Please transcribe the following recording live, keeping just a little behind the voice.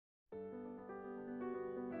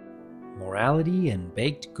Morality and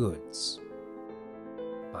Baked Goods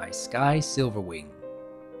by Sky Silverwing.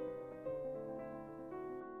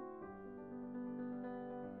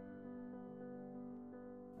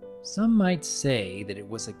 Some might say that it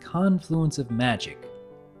was a confluence of magic.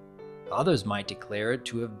 Others might declare it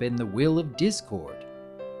to have been the will of discord.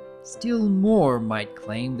 Still more might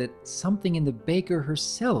claim that something in the baker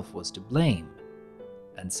herself was to blame.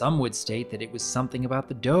 And some would state that it was something about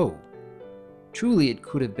the dough. Truly, it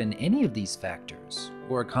could have been any of these factors,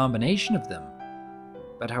 or a combination of them.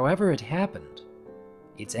 But however it happened,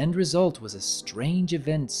 its end result was a strange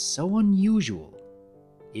event so unusual,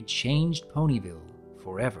 it changed Ponyville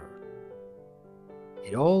forever.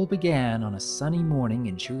 It all began on a sunny morning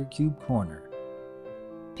in Sugar Cube Corner.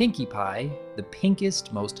 Pinkie Pie, the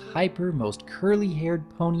pinkest, most hyper, most curly-haired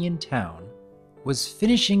pony in town, was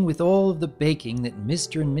finishing with all of the baking that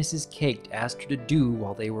Mr. and Mrs. Cake asked her to do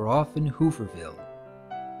while they were off in Hooverville.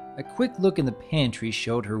 A quick look in the pantry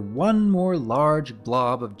showed her one more large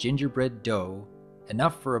blob of gingerbread dough,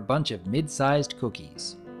 enough for a bunch of mid-sized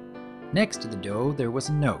cookies. Next to the dough there was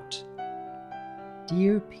a note.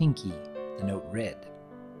 "Dear Pinkie," the note read,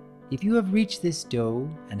 "if you have reached this dough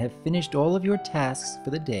and have finished all of your tasks for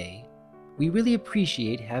the day, we really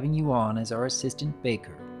appreciate having you on as our assistant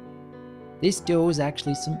baker. This dough is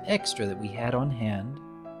actually some extra that we had on hand,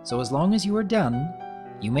 so as long as you are done,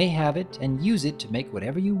 you may have it and use it to make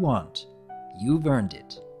whatever you want. You've earned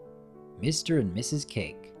it. Mr. and Mrs.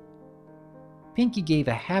 Cake." Pinkie gave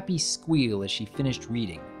a happy squeal as she finished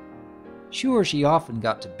reading. Sure, she often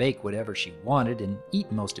got to bake whatever she wanted and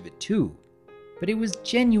eat most of it too, but it was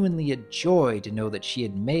genuinely a joy to know that she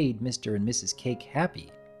had made Mr. and Mrs. Cake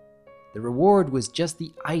happy. The reward was just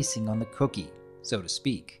the icing on the cookie, so to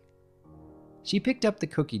speak. She picked up the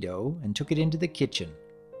cookie dough and took it into the kitchen,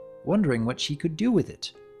 wondering what she could do with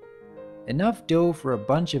it. Enough dough for a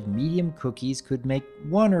bunch of medium cookies could make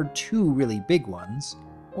one or two really big ones,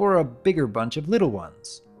 or a bigger bunch of little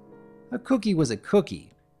ones. A cookie was a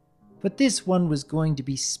cookie, but this one was going to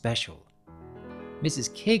be special.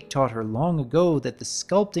 Mrs. Cake taught her long ago that the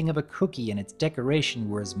sculpting of a cookie and its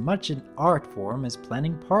decoration were as much an art form as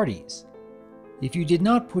planning parties. If you did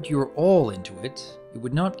not put your all into it, it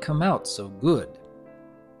would not come out so good.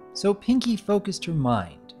 So Pinkie focused her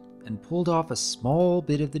mind and pulled off a small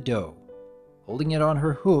bit of the dough, holding it on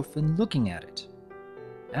her hoof and looking at it.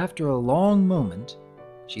 After a long moment,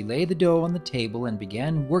 she laid the dough on the table and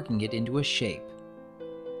began working it into a shape.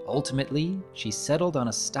 Ultimately, she settled on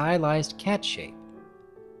a stylized cat shape.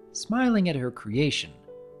 Smiling at her creation,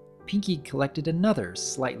 Pinkie collected another,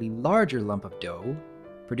 slightly larger lump of dough,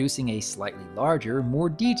 producing a slightly larger, more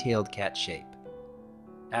detailed cat shape.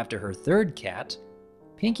 After her third cat,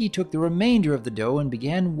 Pinkie took the remainder of the dough and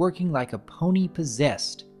began working like a pony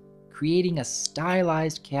possessed, creating a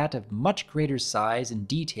stylized cat of much greater size and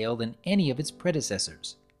detail than any of its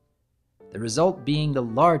predecessors. The result being the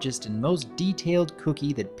largest and most detailed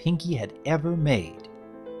cookie that Pinkie had ever made.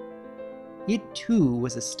 It too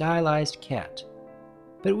was a stylized cat,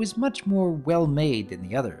 but it was much more well-made than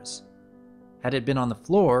the others. Had it been on the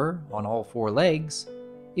floor, on all four legs,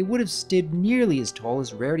 it would have stood nearly as tall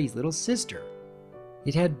as Rarity's little sister.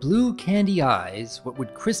 It had blue candy eyes, what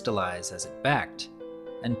would crystallize as it backed,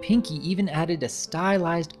 and Pinkie even added a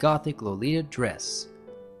stylized gothic Lolita dress.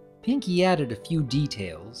 Pinkie added a few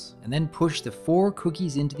details, and then pushed the 4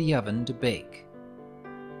 cookies into the oven to bake.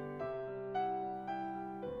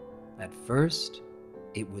 At first,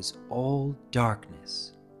 it was all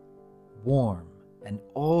darkness, warm and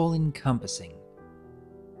all-encompassing.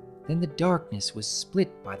 Then the darkness was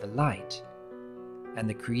split by the light, and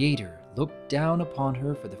the Creator looked down upon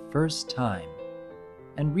her for the first time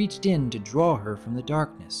and reached in to draw her from the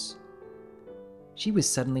darkness. She was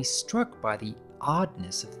suddenly struck by the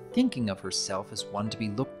oddness of thinking of herself as one to be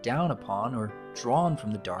looked down upon or drawn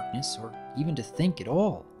from the darkness, or even to think at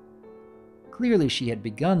all. Clearly she had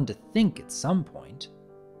begun to think at some point,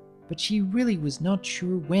 but she really was not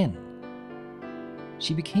sure when.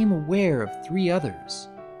 She became aware of 3 others,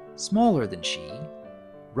 smaller than she,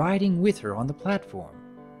 riding with her on the platform.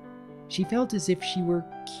 She felt as if she were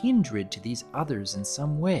kindred to these others in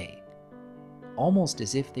some way, almost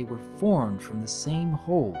as if they were formed from the same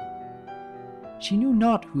whole. She knew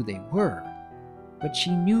not who they were, but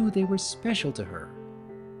she knew they were special to her.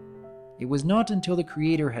 It was not until the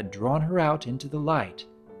Creator had drawn her out into the light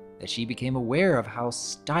that she became aware of how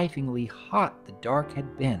stiflingly hot the dark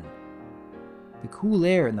had been. The cool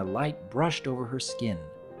air and the light brushed over her skin,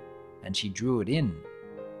 and she drew it in,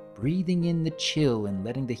 breathing in the chill and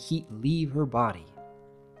letting the heat leave her body.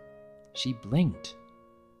 She blinked.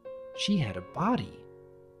 She had a body.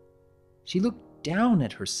 She looked down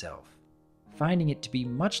at herself, finding it to be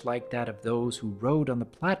much like that of those who rode on the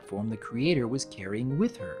platform the Creator was carrying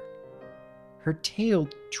with her. Her tail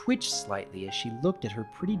twitched slightly as she looked at her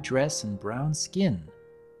pretty dress and brown skin.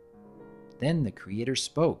 Then the Creator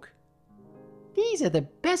spoke. "These are the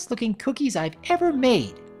best-looking cookies I've ever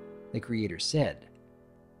made," the Creator said.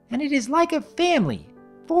 "And it is like a family,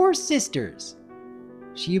 4 sisters."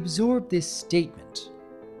 She absorbed this statement,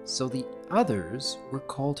 so the others were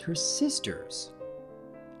called her sisters,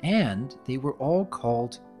 and they were all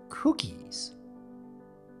called cookies.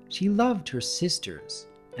 She loved her sisters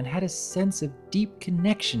and had a sense of deep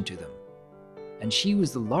connection to them, and she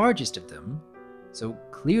was the largest of them, so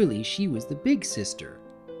clearly she was the big sister.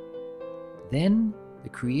 Then the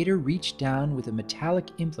Creator reached down with a metallic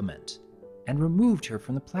implement and removed her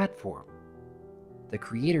from the platform. The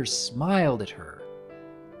Creator smiled at her.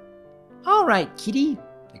 "All right, Kitty,"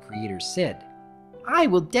 the Creator said. "I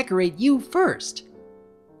will decorate you first."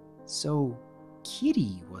 So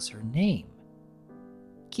Kitty was her name.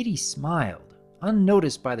 Kitty smiled,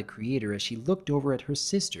 unnoticed by the Creator, as she looked over at her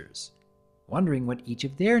sisters, wondering what each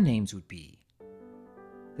of their names would be.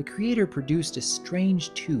 The Creator produced a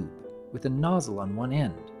strange tube with a nozzle on one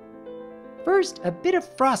end. "First, a bit of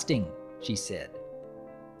frosting," she said.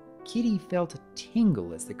 Kitty felt a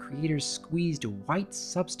tingle as the Creator squeezed a white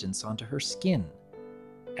substance onto her skin,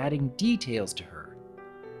 adding details to her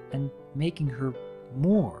and making her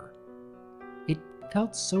more. It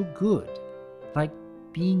felt so good, like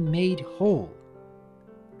being made whole.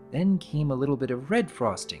 Then came a little bit of red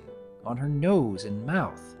frosting on her nose and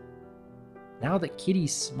mouth. Now that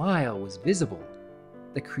Kitty's smile was visible,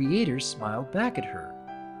 the Creator smiled back at her,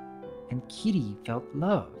 and Kitty felt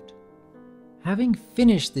loved. Having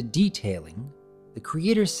finished the detailing, the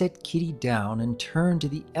Creator set Kitty down and turned to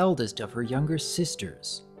the eldest of her younger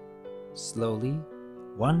sisters, slowly,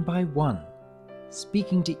 one by one,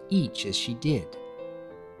 speaking to each as she did.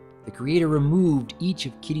 The Creator removed each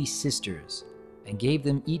of Kitty's sisters and gave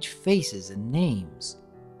them each faces and names.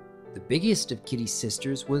 The biggest of Kitty's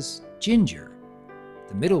sisters was Ginger,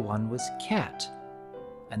 the middle one was Cat,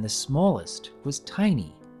 and the smallest was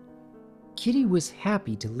Tiny. Kitty was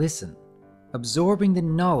happy to listen, absorbing the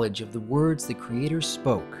knowledge of the words the Creator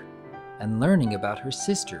spoke and learning about her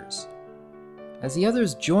sisters. As the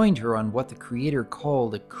others joined her on what the Creator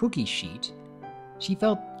called a cookie sheet, she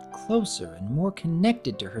felt closer and more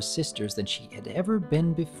connected to her sisters than she had ever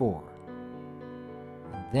been before.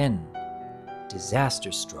 And then,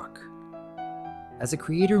 disaster struck. As the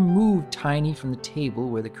Creator moved Tiny from the table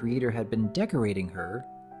where the Creator had been decorating her,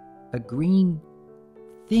 a green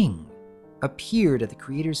thing appeared at the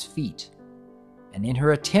Creator's feet, and in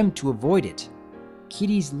her attempt to avoid it,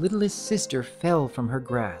 Kitty's littlest sister fell from her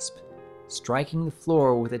grasp, striking the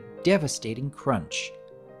floor with a devastating crunch,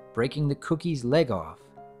 breaking the cookie's leg off.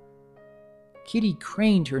 Kitty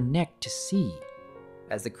craned her neck to see,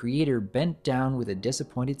 as the Creator bent down with a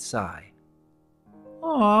disappointed sigh.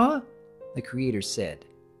 "Aw," the Creator said.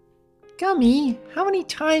 "Gummy, how many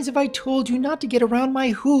times have I told you not to get around my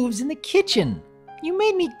hooves in the kitchen? You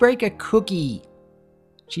made me break a cookie."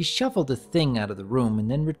 She shuffled the thing out of the room and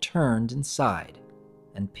then returned and sighed,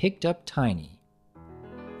 and picked up Tiny.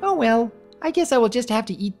 "Oh well, I guess I will just have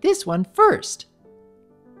to eat this one first."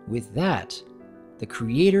 With that, the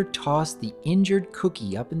Creator tossed the injured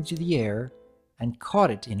cookie up into the air and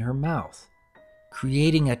caught it in her mouth,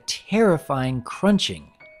 creating a terrifying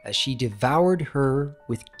crunching as she devoured her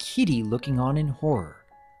with Kitty looking on in horror.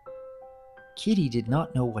 Kitty did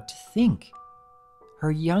not know what to think.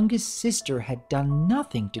 Her youngest sister had done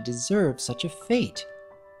nothing to deserve such a fate.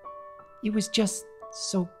 It was just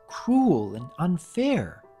so cruel and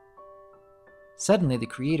unfair. Suddenly, the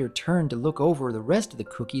Creator turned to look over the rest of the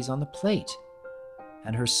cookies on the plate,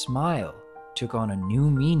 and her smile took on a new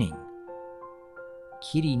meaning.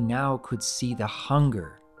 Kitty now could see the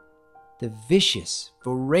hunger, the vicious,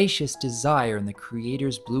 voracious desire in the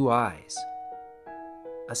Creator's blue eyes.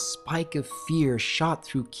 A spike of fear shot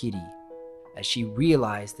through Kitty as she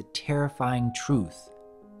realized the terrifying truth.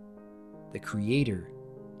 The Creator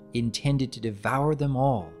intended to devour them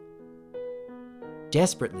all.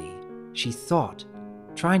 Desperately, she thought,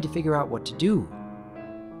 trying to figure out what to do.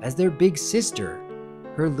 As their big sister,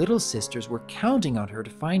 her little sisters were counting on her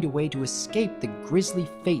to find a way to escape the grisly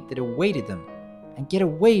fate that awaited them and get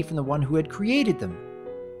away from the one who had created them.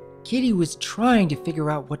 Kitty was trying to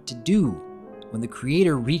figure out what to do when the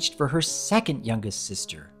Creator reached for her second youngest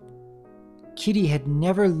sister. Kitty had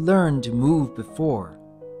never learned to move before,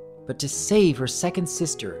 but to save her second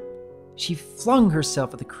sister, she flung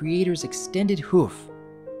herself at the Creator's extended hoof.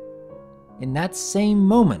 In that same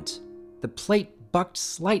moment, the plate bucked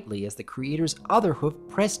slightly as the creator's other hoof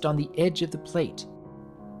pressed on the edge of the plate.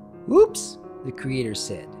 "Oops," the creator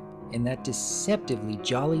said, in that deceptively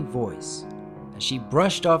jolly voice, as she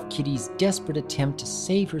brushed off Kitty's desperate attempt to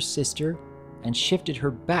save her sister and shifted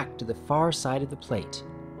her back to the far side of the plate.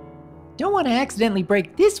 "Don't want to accidentally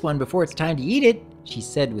break this one before it's time to eat it," she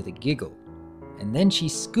said with a giggle, and then she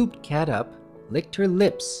scooped Cat up, licked her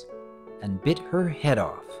lips, and bit her head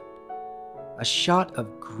off. A shot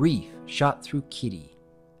of grief shot through Kitty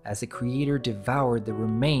as the creator devoured the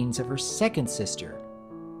remains of her second sister.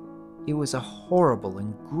 It was a horrible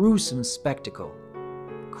and gruesome spectacle,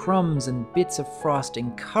 crumbs and bits of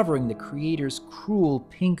frosting covering the creator's cruel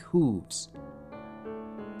pink hooves.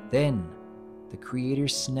 Then, the creator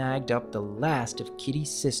snagged up the last of Kitty's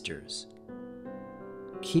sisters.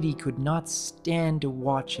 Kitty could not stand to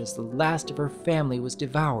watch as the last of her family was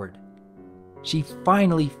devoured. She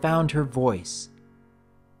finally found her voice.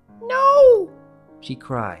 "No!" she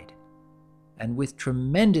cried, and with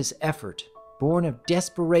tremendous effort, born of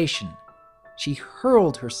desperation, she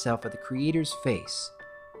hurled herself at the creator's face.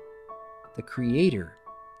 The creator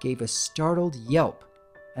gave a startled yelp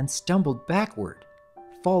and stumbled backward,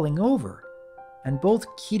 falling over, and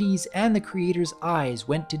both Kitty's and the creator's eyes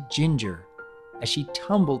went to Ginger as she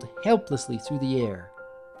tumbled helplessly through the air,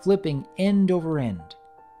 flipping end over end.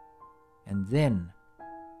 And then,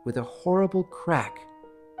 with a horrible crack,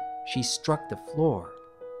 she struck the floor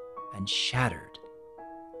and shattered.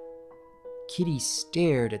 Kitty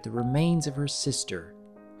stared at the remains of her sister,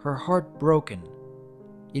 her heart broken.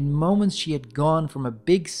 In moments she had gone from a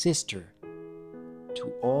big sister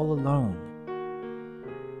to all alone.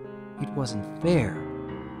 It wasn't fair.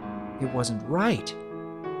 It wasn't right.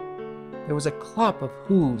 There was a clop of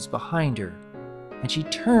hooves behind her, and she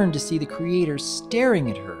turned to see the creator staring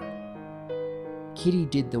at her. Kitty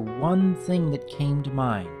did the one thing that came to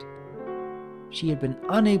mind. She had been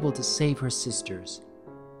unable to save her sisters,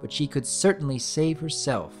 but she could certainly save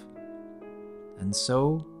herself. And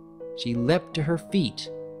so she leapt to her feet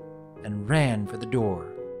and ran for the door.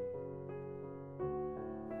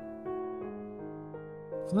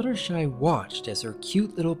 Fluttershy watched as her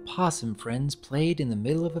cute little possum friends played in the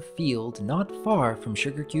middle of a field not far from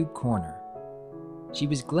Sugar Cube Corner. She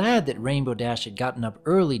was glad that Rainbow Dash had gotten up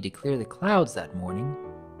early to clear the clouds that morning,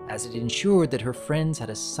 as it ensured that her friends had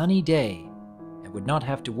a sunny day and would not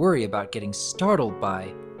have to worry about getting startled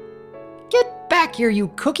by, "Get back here, you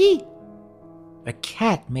cookie!" A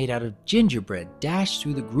cat made out of gingerbread dashed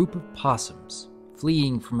through the group of possums,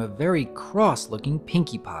 fleeing from a very cross-looking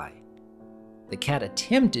Pinkie Pie. The cat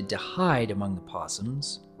attempted to hide among the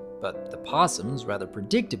possums, but the possums, rather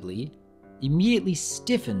predictably, immediately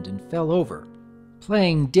stiffened and fell over,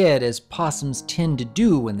 playing dead as possums tend to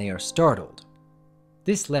do when they are startled.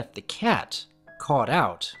 This left the cat, caught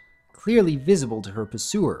out, clearly visible to her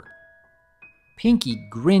pursuer. Pinkie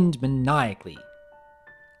grinned maniacally.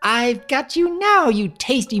 "I've got you now, you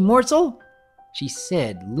tasty morsel," she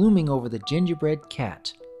said, looming over the gingerbread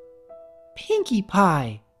cat. "Pinkie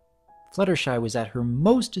Pie!" Fluttershy was at her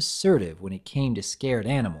most assertive when it came to scared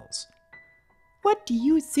animals. "What do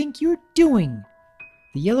you think you're doing?"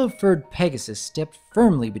 The yellow-furred Pegasus stepped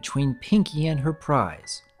firmly between Pinkie and her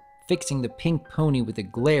prize, fixing the pink pony with a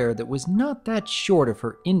glare that was not that short of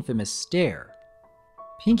her infamous stare.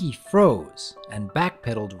 Pinkie froze and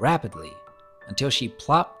backpedaled rapidly until she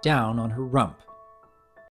plopped down on her rump.